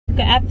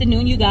Good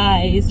afternoon, you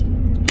guys.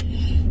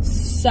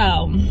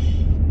 So,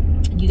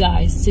 you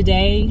guys,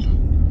 today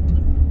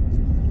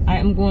I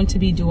am going to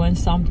be doing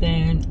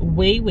something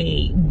way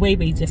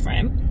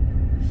different.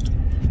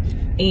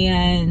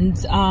 And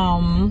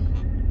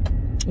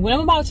what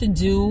I'm about to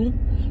do,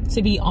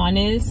 to be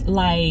honest,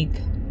 like,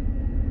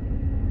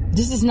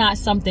 this is not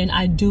something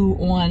I do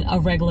on a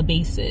regular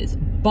basis.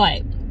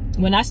 But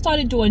when I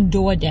started doing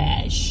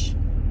DoorDash,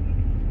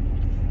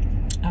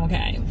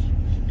 okay,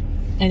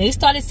 and they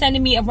started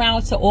sending me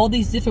around to all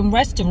these different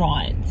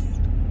restaurants,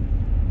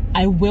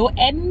 I will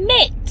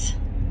admit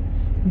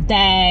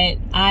that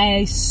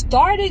I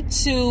started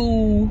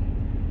to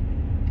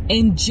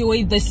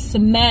enjoy the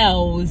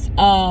smells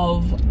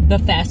of the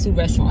fast food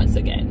restaurants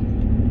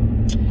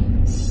again.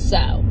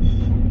 So,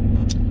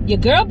 your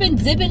girl been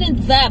dipping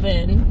and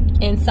dabbing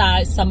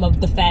inside some of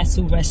the fast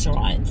food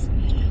restaurants.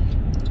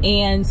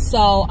 And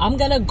so, I'm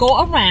gonna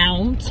go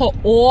around to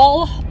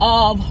all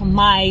of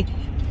my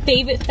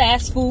favorite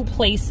fast food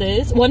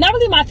places. Well, not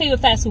really my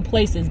favorite fast food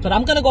places, but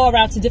I'm gonna go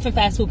around to different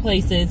fast food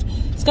places.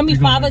 It's gonna be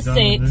 5 or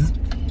 6.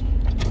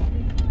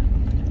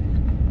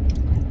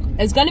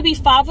 It's gonna be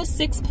 5 or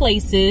 6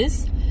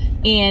 places,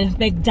 and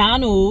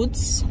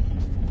McDonald's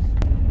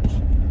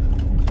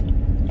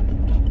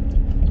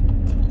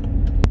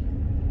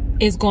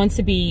is going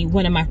to be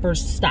one of my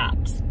first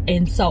stops.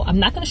 And so I'm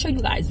not gonna show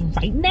you guys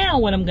right now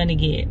what I'm gonna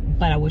get,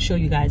 but I will show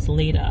you guys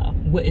later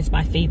what is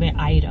my favorite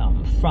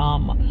item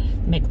from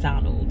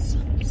McDonald's.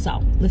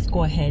 So let's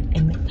go ahead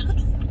and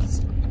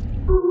McDonald's.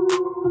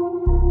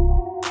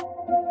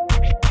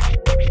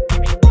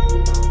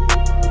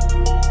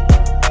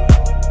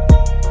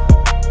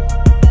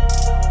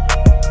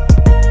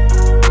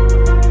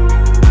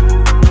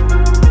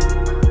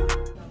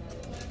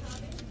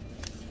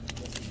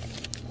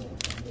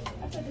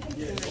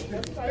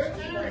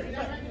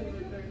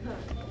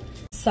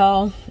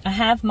 So I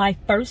have my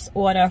first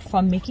order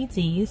from Mickey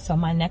D's. So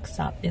my next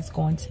stop is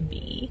going to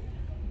be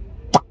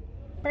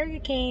Burger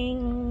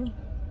King.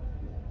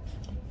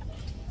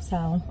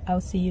 So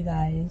I'll see you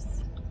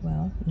guys.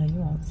 Well, no, you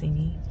won't see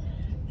me,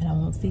 and I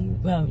won't see you.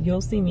 Well,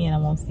 you'll see me, and I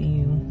won't see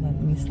you. Let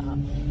me stop.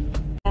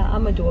 Yeah,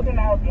 I'm gonna do it.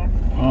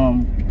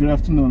 Good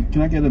afternoon.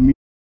 Can I get a meat?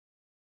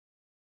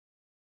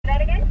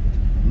 That again?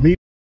 Meat?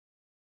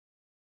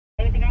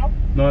 Anything else?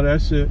 No,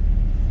 that's it.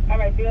 All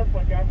right,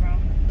 beautiful. Drive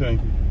around.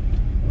 Thank you.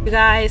 You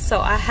guys,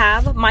 so I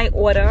have my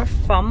order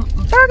from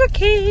Burger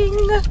King.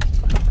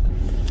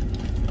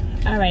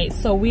 All right,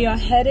 so we are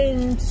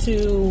heading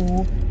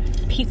to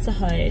Pizza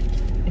Hut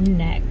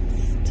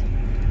next.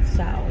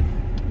 So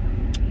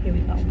here we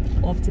go,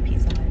 off to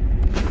Pizza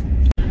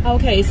Hut.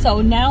 Okay, so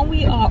now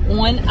we are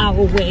on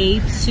our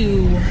way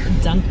to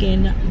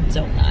Dunkin'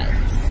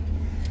 Donuts.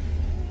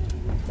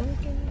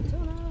 Dunkin'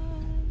 Donuts.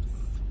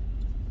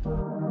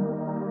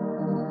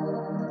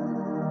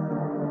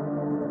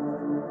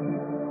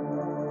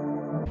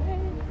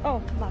 Oh,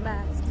 my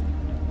mask.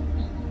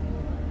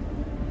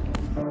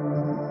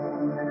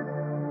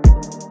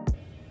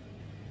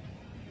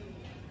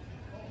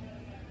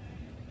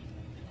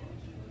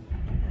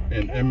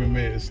 And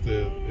MMA is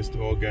the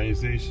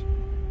organization.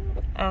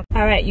 All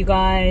right, you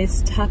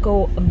guys,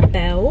 Taco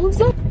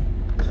Bell's. All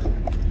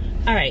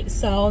right,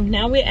 so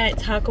now we're at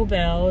Taco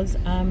Bell's.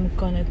 I'm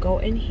gonna go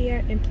in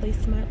here and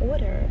place my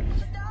order.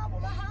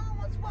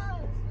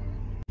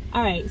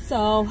 All right,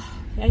 so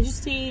as you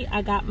see,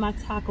 I got my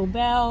Taco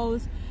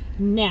Bell's.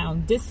 Now,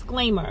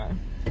 disclaimer,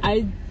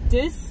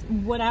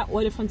 what I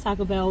ordered from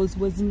Taco Bell's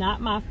was not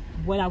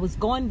what I was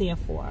going there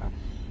for.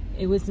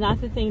 It was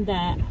not the thing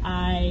that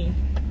I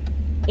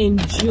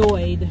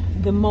enjoyed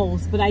the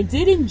most, but I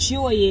did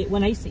enjoy it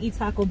when I used to eat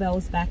Taco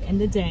Bell's back in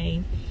the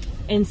day.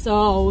 And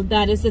so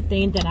that is the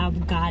thing that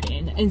I've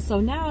gotten. And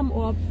so now I'm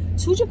off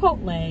to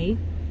Chipotle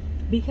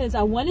because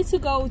I wanted to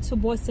go to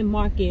Boston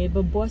Market,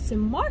 but Boston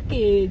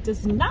Market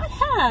does not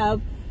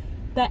have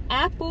the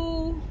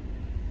apple,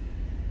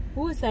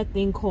 what was that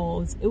thing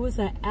called? It was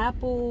an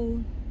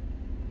apple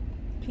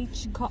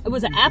peach, it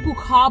was an apple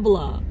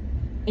cobbler.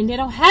 And they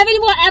don't have any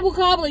more apple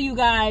cobbler, you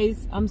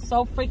guys. I'm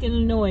so freaking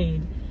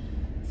annoyed.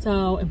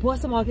 So, and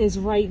Boston Market is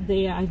right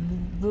there. I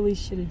really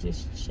should have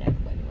just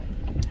checked, but anyway.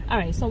 All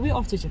right, so we're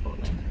off to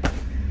Chipotle.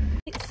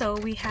 So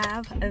we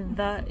have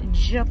the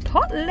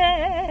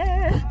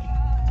Chipotle.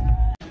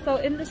 So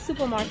in the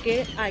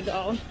supermarket, I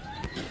go.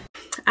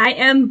 I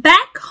am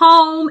back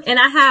home, and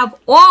I have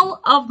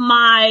all of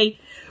my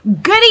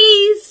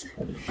goodies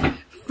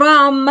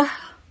from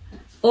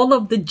all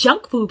of the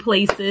junk food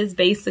places,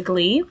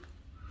 basically.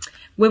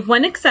 With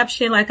one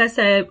exception, like I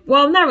said,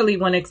 well, not really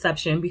one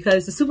exception,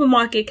 because the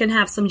supermarket can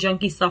have some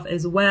junky stuff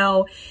as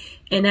well.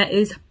 And that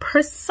is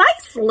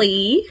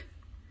precisely,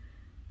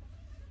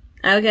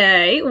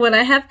 okay, what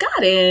I have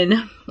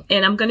gotten.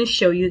 And I'm going to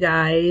show you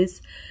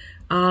guys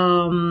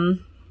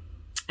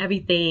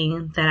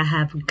everything that I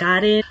have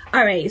gotten.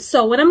 All right,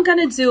 so what I'm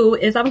going to do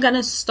is I'm going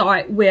to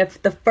start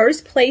with the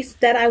first place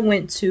that I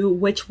went to,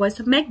 which was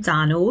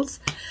McDonald's.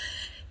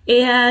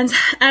 And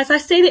as I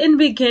stated in the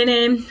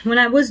beginning, when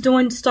I was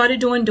started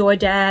doing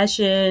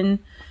DoorDash, and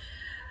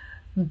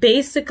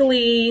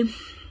basically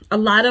a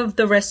lot of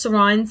the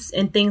restaurants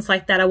and things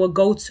like that I would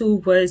go to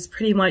was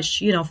pretty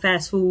much, you know,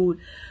 fast food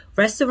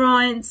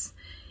restaurants.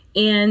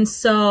 And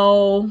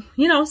so,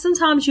 you know,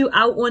 sometimes you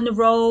out on the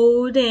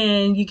road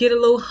and you get a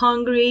little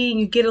hungry and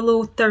you get a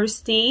little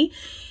thirsty.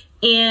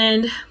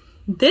 And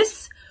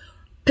this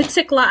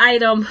particular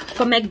item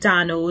from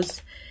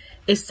McDonald's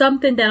is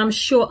something that I'm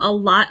sure a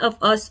lot of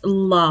us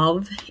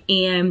love.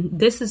 And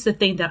this is the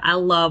thing that I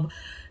love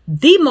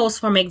the most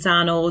from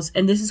McDonald's.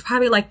 And this is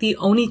probably like the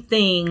only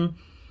thing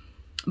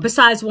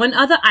besides one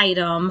other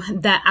item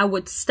that I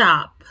would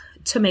stop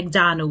to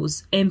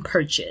McDonald's and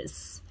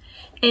purchase.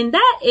 And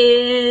that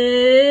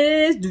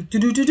is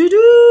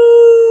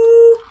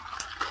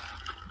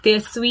their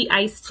sweet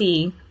iced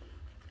tea.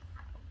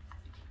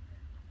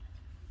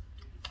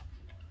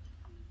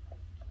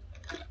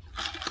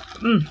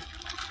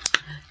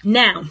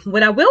 Now,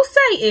 what I will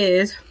say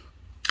is,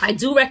 I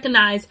do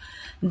recognize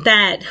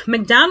that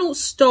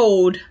McDonald's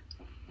stole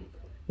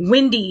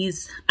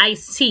Wendy's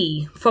iced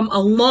tea from a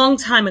long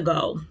time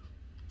ago.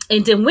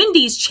 And then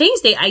Wendy's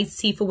changed their iced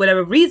tea for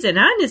whatever reason.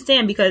 I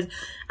understand, because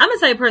I'm a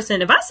type of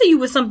person, if I see you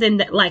with something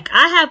that like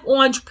I have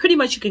orange, pretty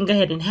much you can go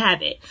ahead and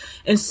have it.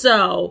 And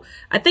so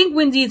I think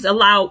Wendy's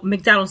allowed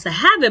McDonald's to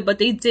have it, but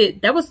they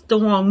did. That was the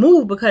wrong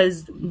move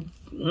because,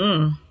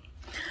 all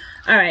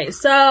right.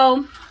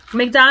 So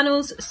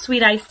McDonald's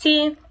sweet iced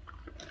tea.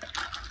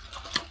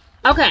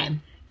 Okay.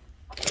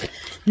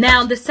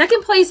 Now the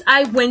second place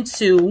I went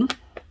to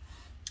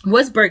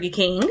was Burger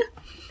King.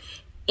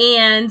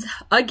 And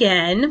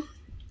again,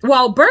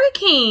 well, Burger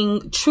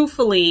King,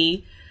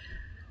 truthfully,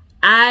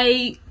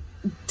 I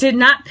did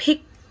not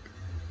pretty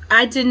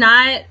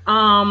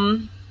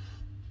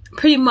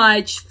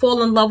much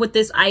fall in love with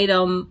this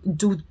item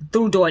through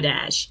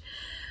DoorDash.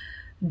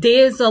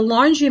 There's a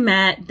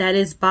laundromat that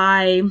is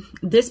by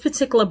this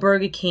particular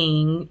Burger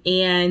King,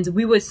 and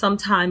we would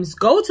sometimes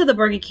go to the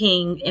Burger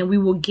King and we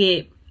will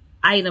get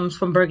items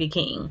from Burger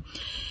King.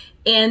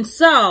 And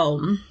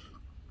so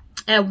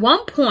at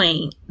one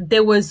point,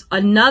 there was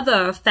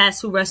another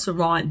fast food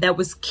restaurant that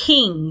was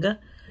king,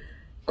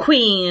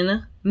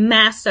 queen,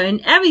 master,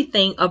 and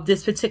everything of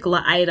this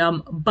particular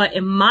item. But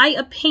in my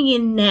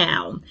opinion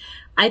now,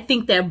 I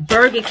think that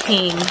Burger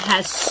King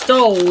has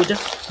stole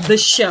the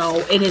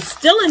show and is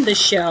still in the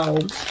show.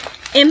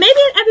 And maybe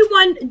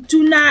everyone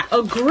do not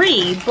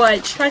agree,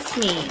 but trust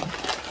me,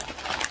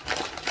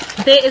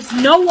 there is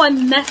no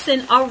one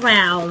messing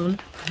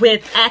around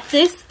with, at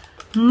this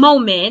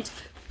moment,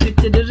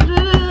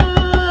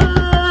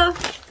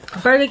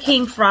 Burger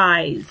King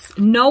fries.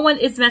 No one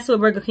is messing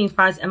with Burger King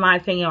fries, in my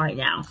opinion, right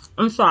now.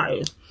 I'm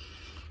sorry.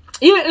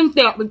 Even if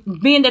they're,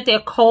 being that they're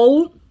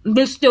cold,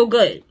 they're still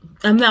good.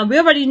 And now we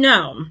already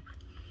know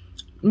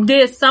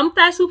there's some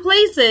fast food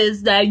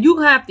places that you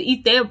have to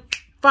eat their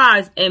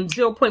fries in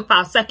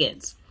 0.5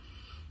 seconds.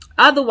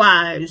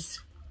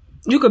 Otherwise,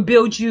 you could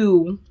build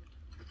you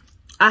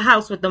a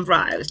house with them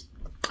fries.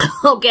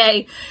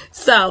 Okay,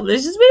 so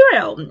let's just be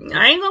real.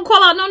 I ain't gonna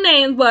call out no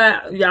names,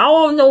 but y'all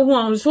all know who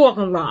I'm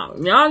talking about.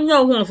 Y'all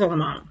know who I'm talking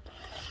about.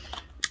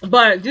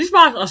 But these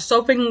fries are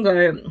so freaking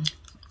good.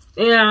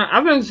 Yeah,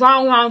 I've been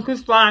driving around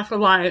these fries for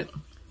like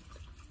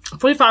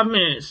 45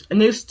 minutes, and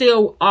they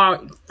still are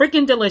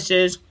freaking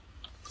delicious.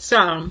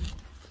 So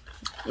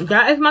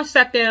that is my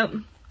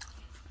second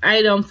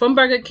item from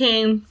Burger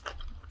King.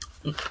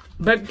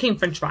 Burger King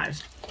French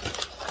fries.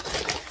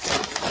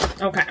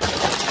 Okay.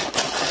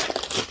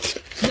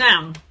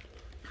 Now,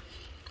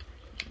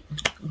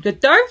 the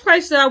third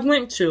place that I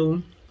went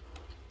to,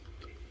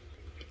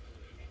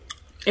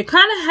 it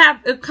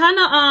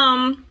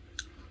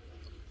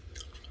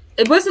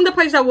wasn't the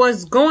place I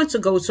was going to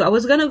go to. I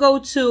was going to go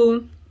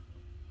to,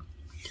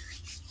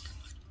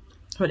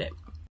 hold it.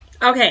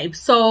 Okay,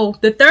 so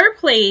the third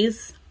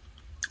place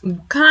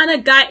kind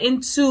of got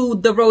into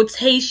the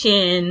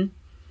rotation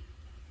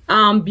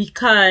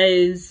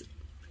because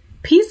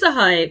Pizza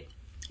Hut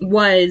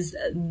was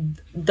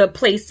the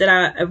place that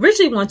I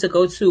originally wanted to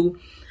go to,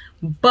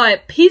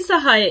 but Pizza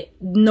Hut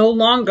no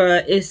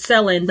longer is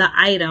selling the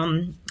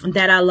item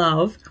that I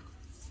love,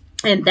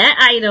 and that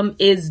item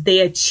is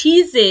their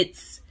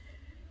Cheez-Its,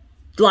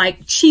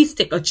 like cheese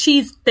stick or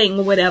cheese thing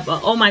or whatever.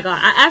 Oh my god,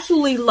 I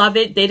absolutely love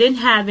it. They didn't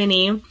have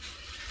any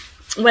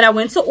when I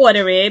went to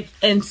order it.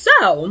 And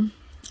so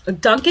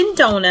Dunkin'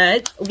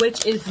 Donuts,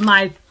 which is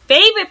my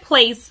favorite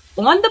place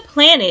on the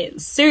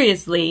planet,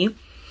 seriously.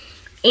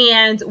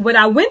 And what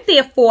I went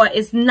there for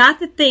is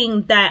not the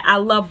thing that I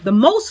love the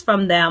most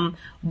from them,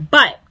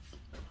 but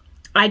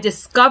I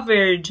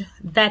discovered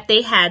that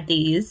they had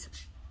these,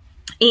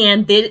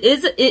 and it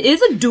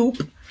is a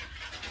dupe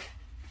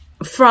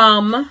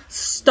from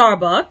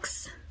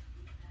Starbucks.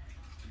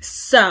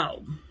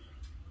 So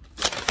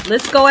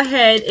let's go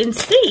ahead and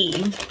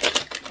see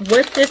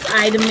what this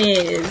item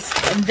is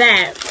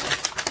that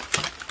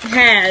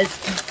has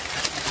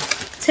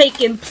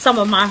taken some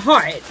of my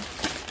heart.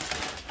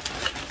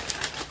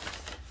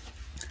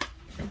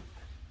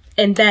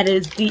 And that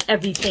is the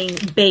everything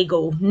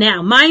bagel.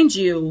 Now, mind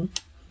you,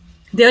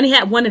 they only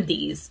had one of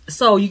these.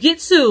 So you get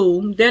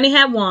two, they only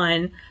had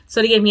one,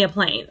 so they gave me a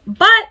plain.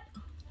 But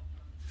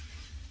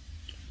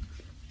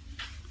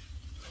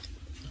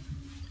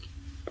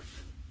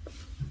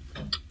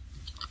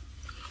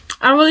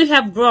I really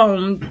have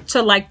grown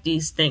to like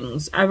these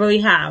things. I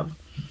really have.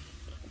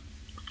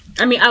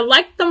 I mean, I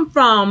like them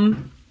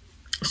from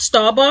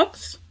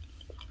Starbucks,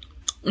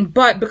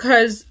 but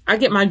because I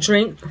get my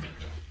drinks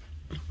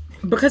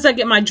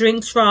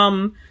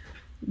from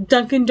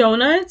Dunkin'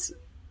 Donuts,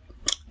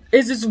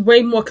 it's just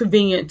way more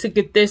convenient to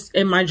get this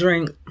in my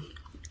drink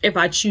if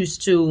I choose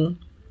to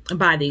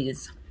buy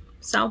these.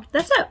 So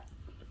that's it.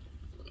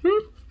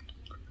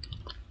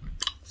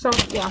 So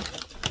yeah.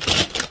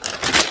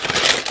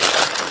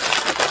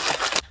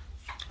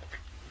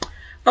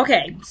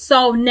 Okay,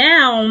 so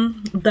now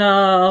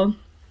the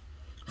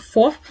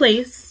fourth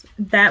place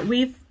that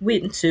we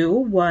went to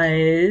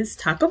was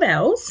Taco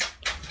Bell's.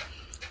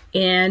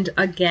 And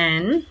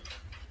again,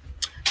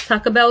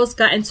 Taco Bell's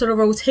got into the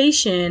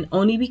rotation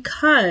only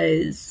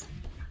because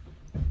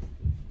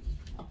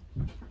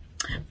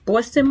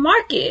Boston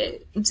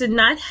Market did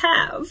not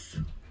have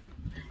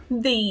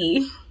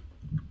the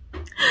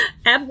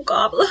apple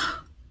cobbler.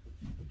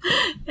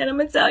 And I'm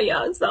gonna tell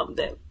y'all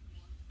something.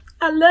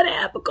 I love the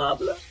apple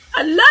cobbler.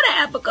 I love the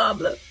apple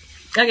cobbler.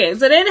 Okay, so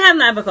they didn't have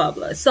an apple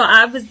cobbler. So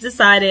I was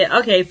decided,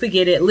 okay,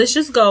 forget it. Let's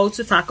just go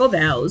to Taco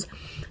Bell's.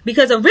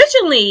 Because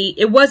originally,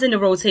 it was in the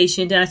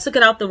rotation. Then I took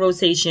it out the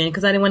rotation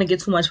because I didn't want to get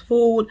too much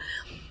food.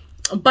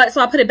 But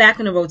so I put it back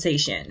in the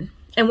rotation.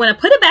 And when I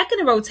put it back in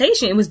the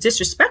rotation, it was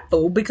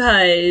disrespectful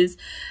because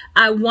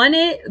I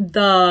wanted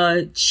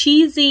the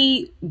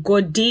cheesy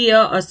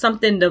Godeyes or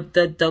something,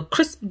 the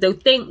crisp, the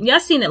thing. Y'all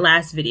seen it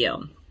last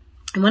video.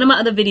 In one of my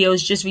other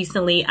videos just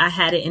recently, I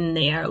had it in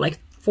there like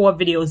 4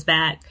 videos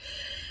back.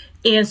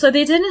 And so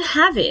they didn't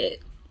have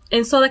it.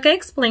 And so like I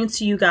explained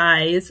to you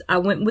guys, I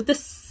went with the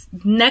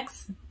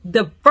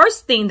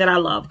first thing that I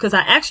love, because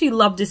I actually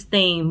love this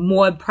thing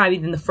more probably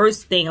than the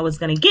first thing I was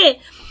going to get.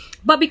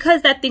 But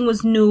because that thing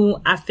was new,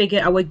 I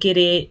figured I would get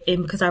it,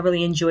 and because I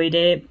really enjoyed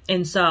it.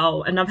 And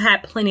so, and I've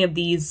had plenty of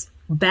these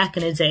back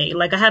in the day.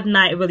 Like I have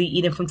not really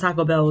eaten from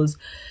Taco Bell's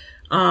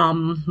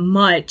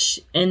much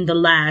in the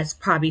last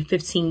probably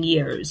 15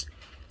 years.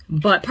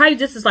 But probably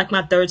this is like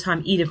my 3rd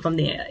time eating from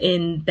there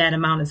in that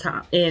amount of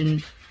time.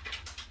 And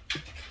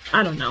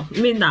I don't know. I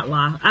mean, not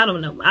lie. I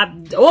don't know.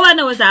 All I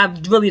know is that I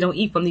really don't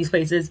eat from these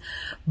places.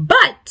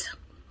 But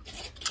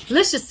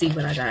let's just see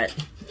what I got.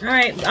 All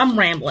right, I'm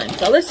rambling.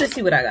 So let's just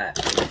see what I got.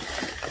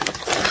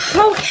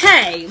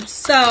 Okay,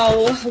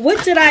 so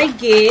what did I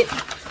get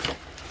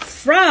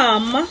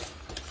from,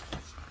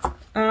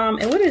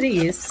 and what are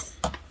these?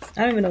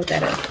 I don't even know what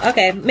that is.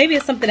 Okay, maybe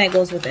it's something that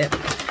goes with it.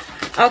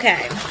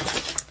 Okay,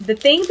 the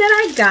thing that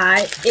I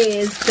got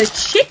is the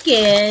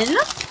chicken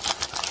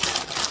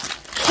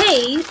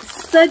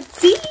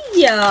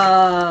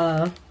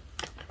quesadilla.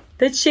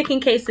 The chicken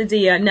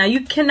quesadilla. Now,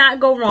 you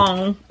cannot go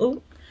wrong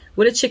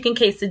with a chicken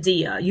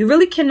quesadilla. You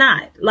really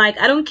cannot. Like,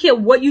 I don't care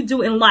what you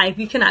do in life,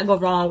 you cannot go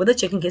wrong with a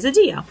chicken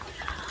quesadilla.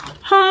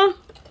 Huh?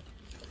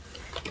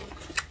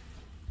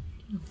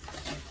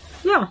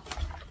 Yeah.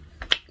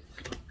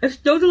 It's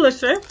still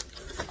delicious.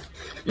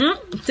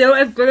 Still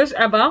as good as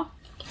ever.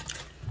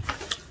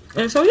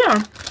 And so,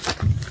 yeah.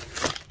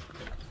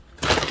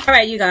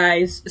 Alright, you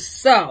guys.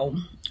 So,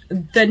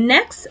 the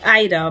next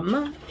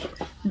item,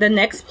 the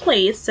next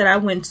place that I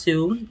went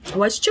to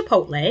was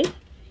Chipotle.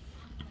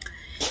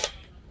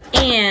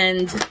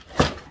 And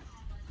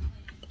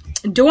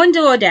during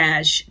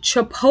DoorDash,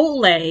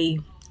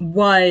 Chipotle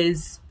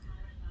was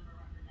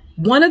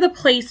one of the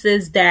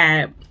places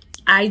that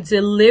I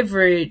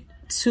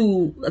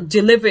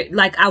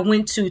I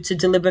went to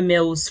deliver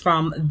meals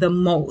from the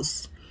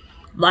most.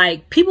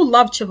 Like, people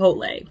love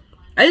Chipotle.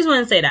 I just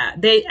want to say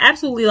that. They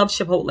absolutely love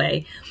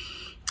Chipotle.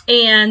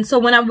 And so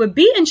when I would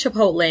be in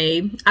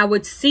Chipotle, I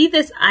would see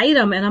this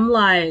item and I'm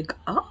like,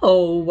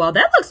 oh, well,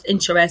 that looks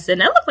interesting.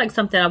 That looks like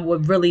something I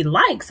would really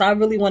like. So I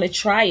really want to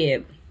try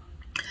it.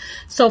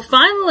 So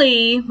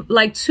finally,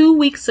 like 2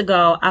 weeks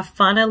ago, I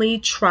finally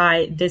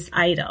tried this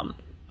item.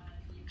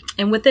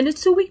 And within a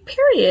 2-week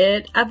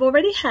period, I've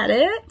already had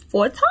it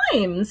 4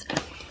 times.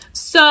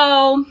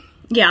 So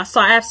yeah,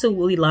 so I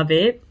absolutely love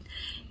it.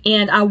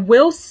 And I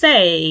will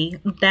say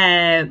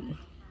that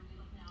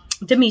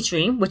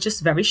Dimitri, which is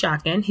very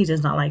shocking, he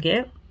does not like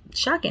it.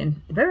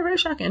 Shocking. Very, very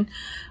shocking.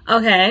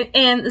 Okay.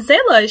 And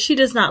Zayla, she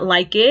does not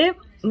like it,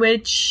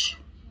 which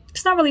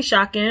it's not really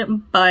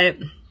shocking, but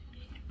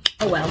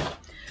oh well.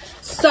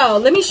 So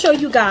let me show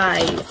you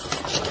guys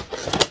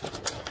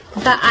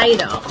the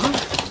item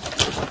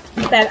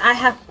that I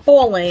have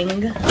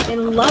fallen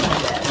in love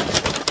with.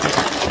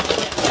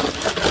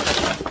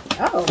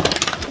 Oh,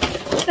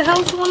 what the hell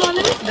is going on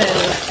in this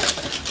bed?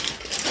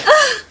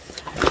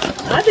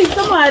 I think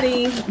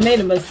somebody made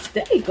a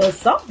mistake or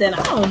something.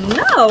 I don't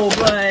know,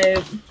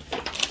 but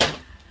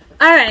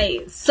all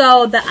right.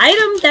 So the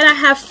item that I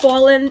have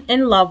fallen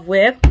in love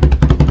with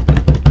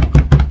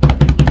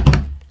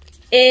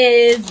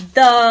is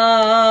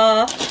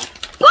the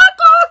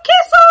Paco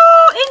Queso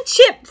and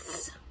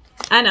chips.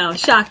 I know,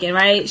 shocking,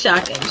 right?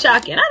 Shocking.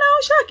 I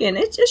know, shocking.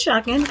 It's just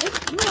shocking.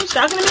 It's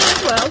shocking to me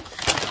as well.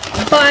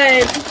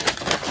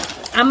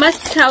 But I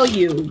must tell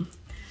you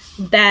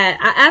that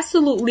I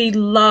absolutely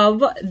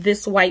love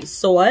this white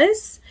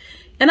sauce.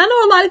 And I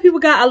know a lot of people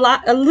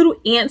got a little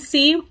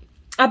antsy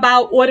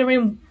about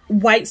ordering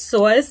white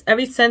sauce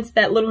ever since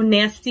that little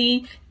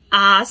nasty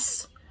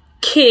ass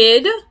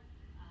kid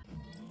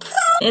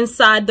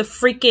inside the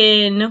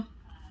freaking,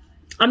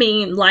 I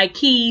mean, like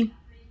he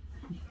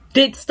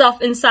did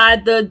stuff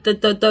inside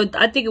the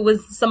I think it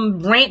was some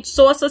ranch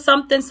sauce or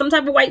something, some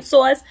type of white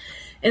sauce.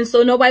 And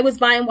so nobody was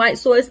buying white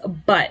sauce.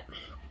 But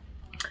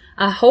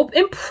I hope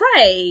and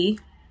pray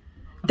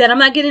that I'm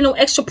not getting no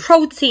extra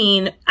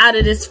protein out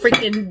of this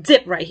freaking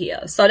dip right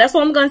here. So that's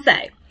what I'm gonna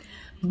say.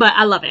 But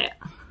I love it.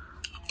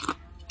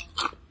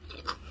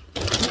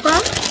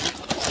 Okay.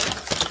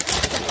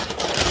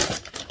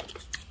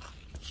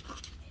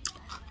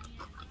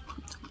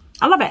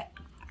 I love it.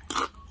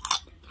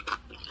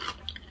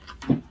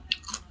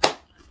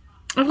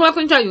 That's what I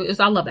can tell you is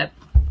I love it.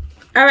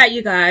 All right,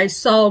 you guys.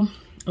 So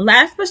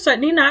last but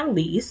certainly not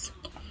least,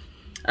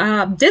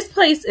 this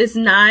place is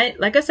not,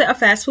 like I said, a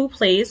fast food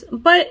place,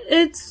 but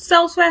it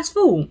sells fast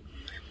food.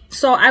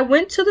 So I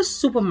went to the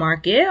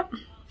supermarket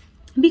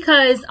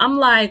because I'm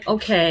like,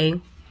 okay,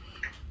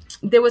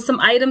 there were some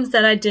items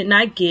that I did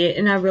not get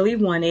and I really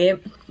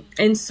wanted.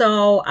 And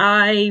so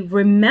I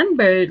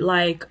remembered,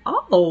 like,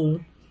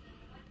 oh,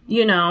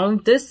 you know,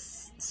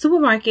 this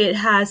supermarket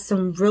has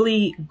some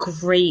really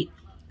great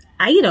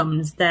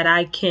items that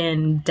I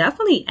can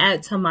definitely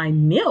add to my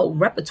meal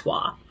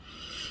repertoire.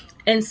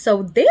 And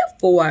so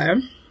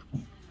therefore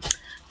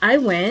I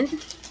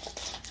went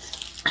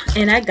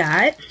and I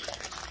got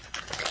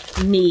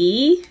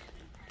me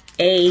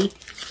a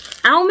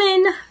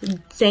almond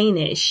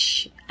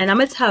Danish. And I'm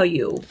gonna tell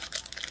you,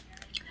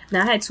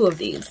 now I had 2 of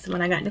these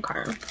when I got in the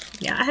car.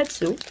 Yeah, I had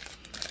 2.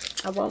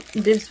 Well,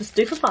 this was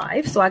 3 for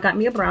 $5, so I got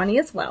me a brownie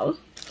as well.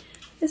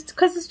 It's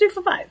because it's 3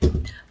 for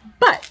 $5.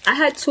 But I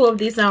had 2 of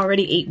these and I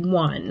already ate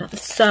 1.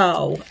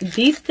 So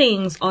these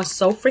things are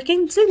so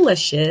freaking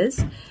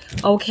delicious.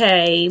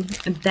 Okay,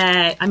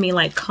 that, I mean,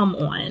 like, come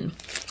on.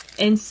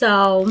 And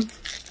so,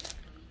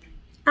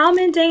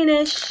 almond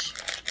Danish.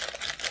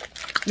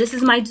 This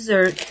is my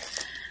dessert.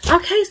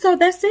 Okay, so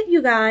that's it,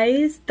 you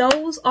guys.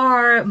 Those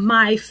are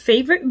my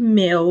favorite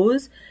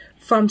meals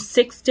from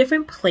 6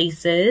 different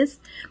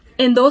places.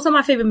 And those are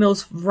my favorite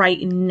meals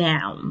right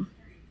now.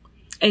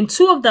 And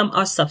 2 of them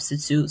are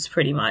substitutes,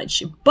 pretty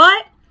much.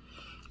 But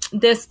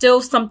there's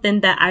still something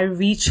that I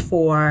reach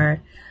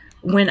for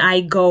when I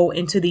go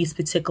into these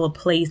particular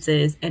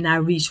places, and I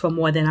reach for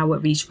more than I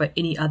would reach for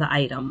any other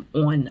item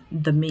on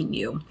the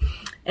menu.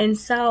 And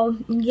so,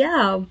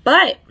 yeah,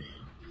 but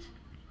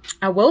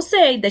I will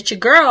say that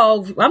your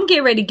girl, I'm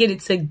getting ready to get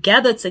it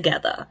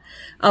together,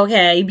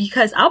 okay?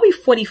 Because I'll be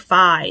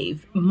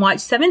 45 March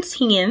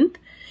 17th.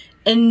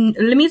 And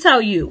let me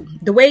tell you,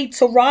 the way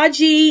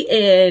Taraji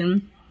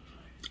and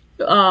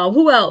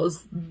who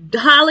else?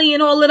 Halle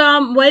and all of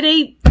them, where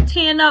they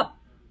tearing up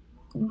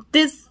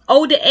this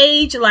older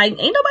age, like,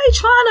 ain't nobody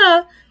trying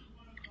to,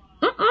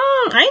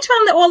 I ain't trying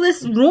to let all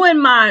this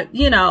ruin my,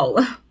 you know,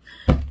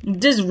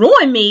 just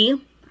ruin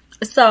me.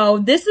 So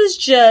this is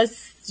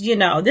just, you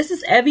know, this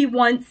is every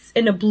once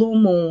in a blue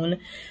moon,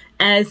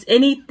 as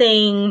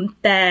anything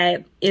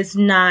that is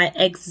not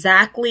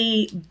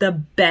exactly the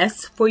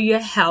best for your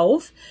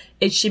health.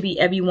 It should be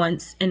every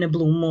once in a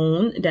blue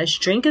moon. That's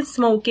drinking,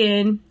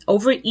 smoking,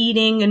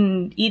 overeating,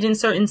 and eating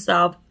certain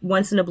stuff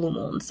once in a blue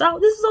moon. So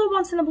this is all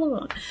once in a blue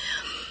moon.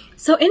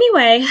 So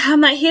anyway, I'm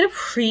not here to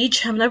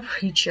preach. I'm not a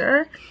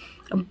preacher.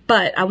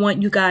 But I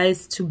want you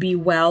guys to be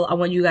well. I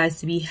want you guys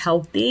to be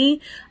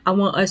healthy. I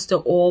want us to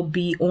all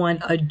be on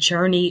a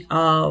journey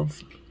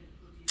of,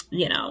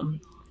 you know,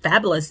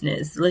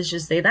 fabulousness. Let's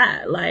just say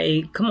that.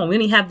 Like, come on, we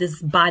only have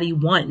this body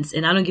once.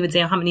 And I don't give a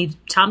damn how many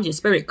times your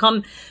spirit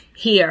come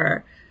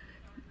here.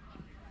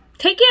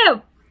 Take care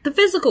of the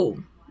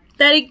physical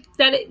that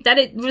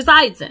it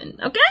resides in,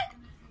 okay?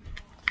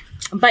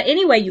 But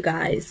anyway, you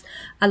guys,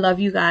 I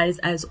love you guys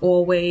as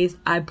always.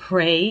 I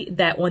pray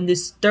that on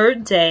this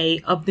 3rd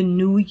day of the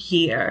new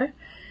year,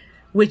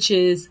 which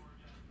is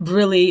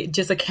really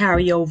just a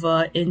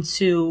carryover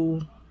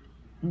into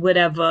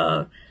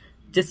whatever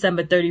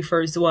December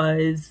 31st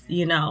was,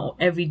 you know,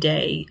 every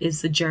day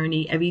is a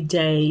journey. Every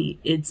day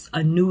it's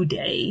a new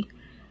day.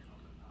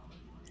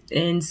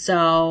 And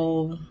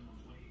so,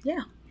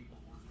 yeah.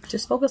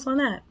 Just focus on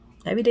that.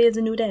 Every day is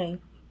a new day.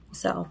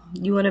 So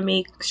you want to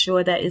make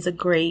sure that is a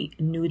great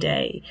new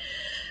day.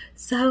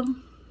 So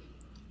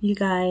you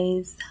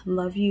guys,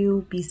 love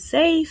you. Be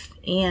safe.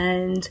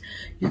 And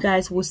you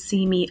guys will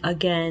see me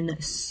again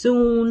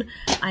soon.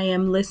 I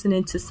am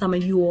listening to some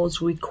of you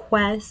all's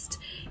requests.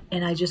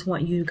 And I just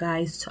want you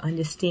guys to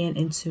understand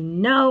and to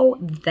know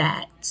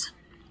that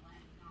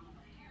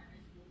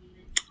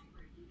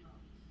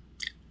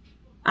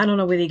I don't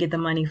know where they get the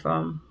money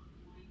from,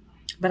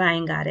 but I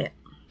ain't got it.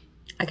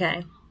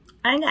 Okay,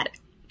 I ain't got it.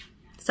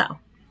 So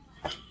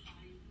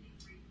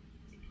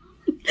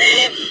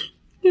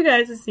You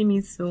guys will see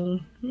me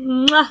soon.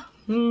 Mwah.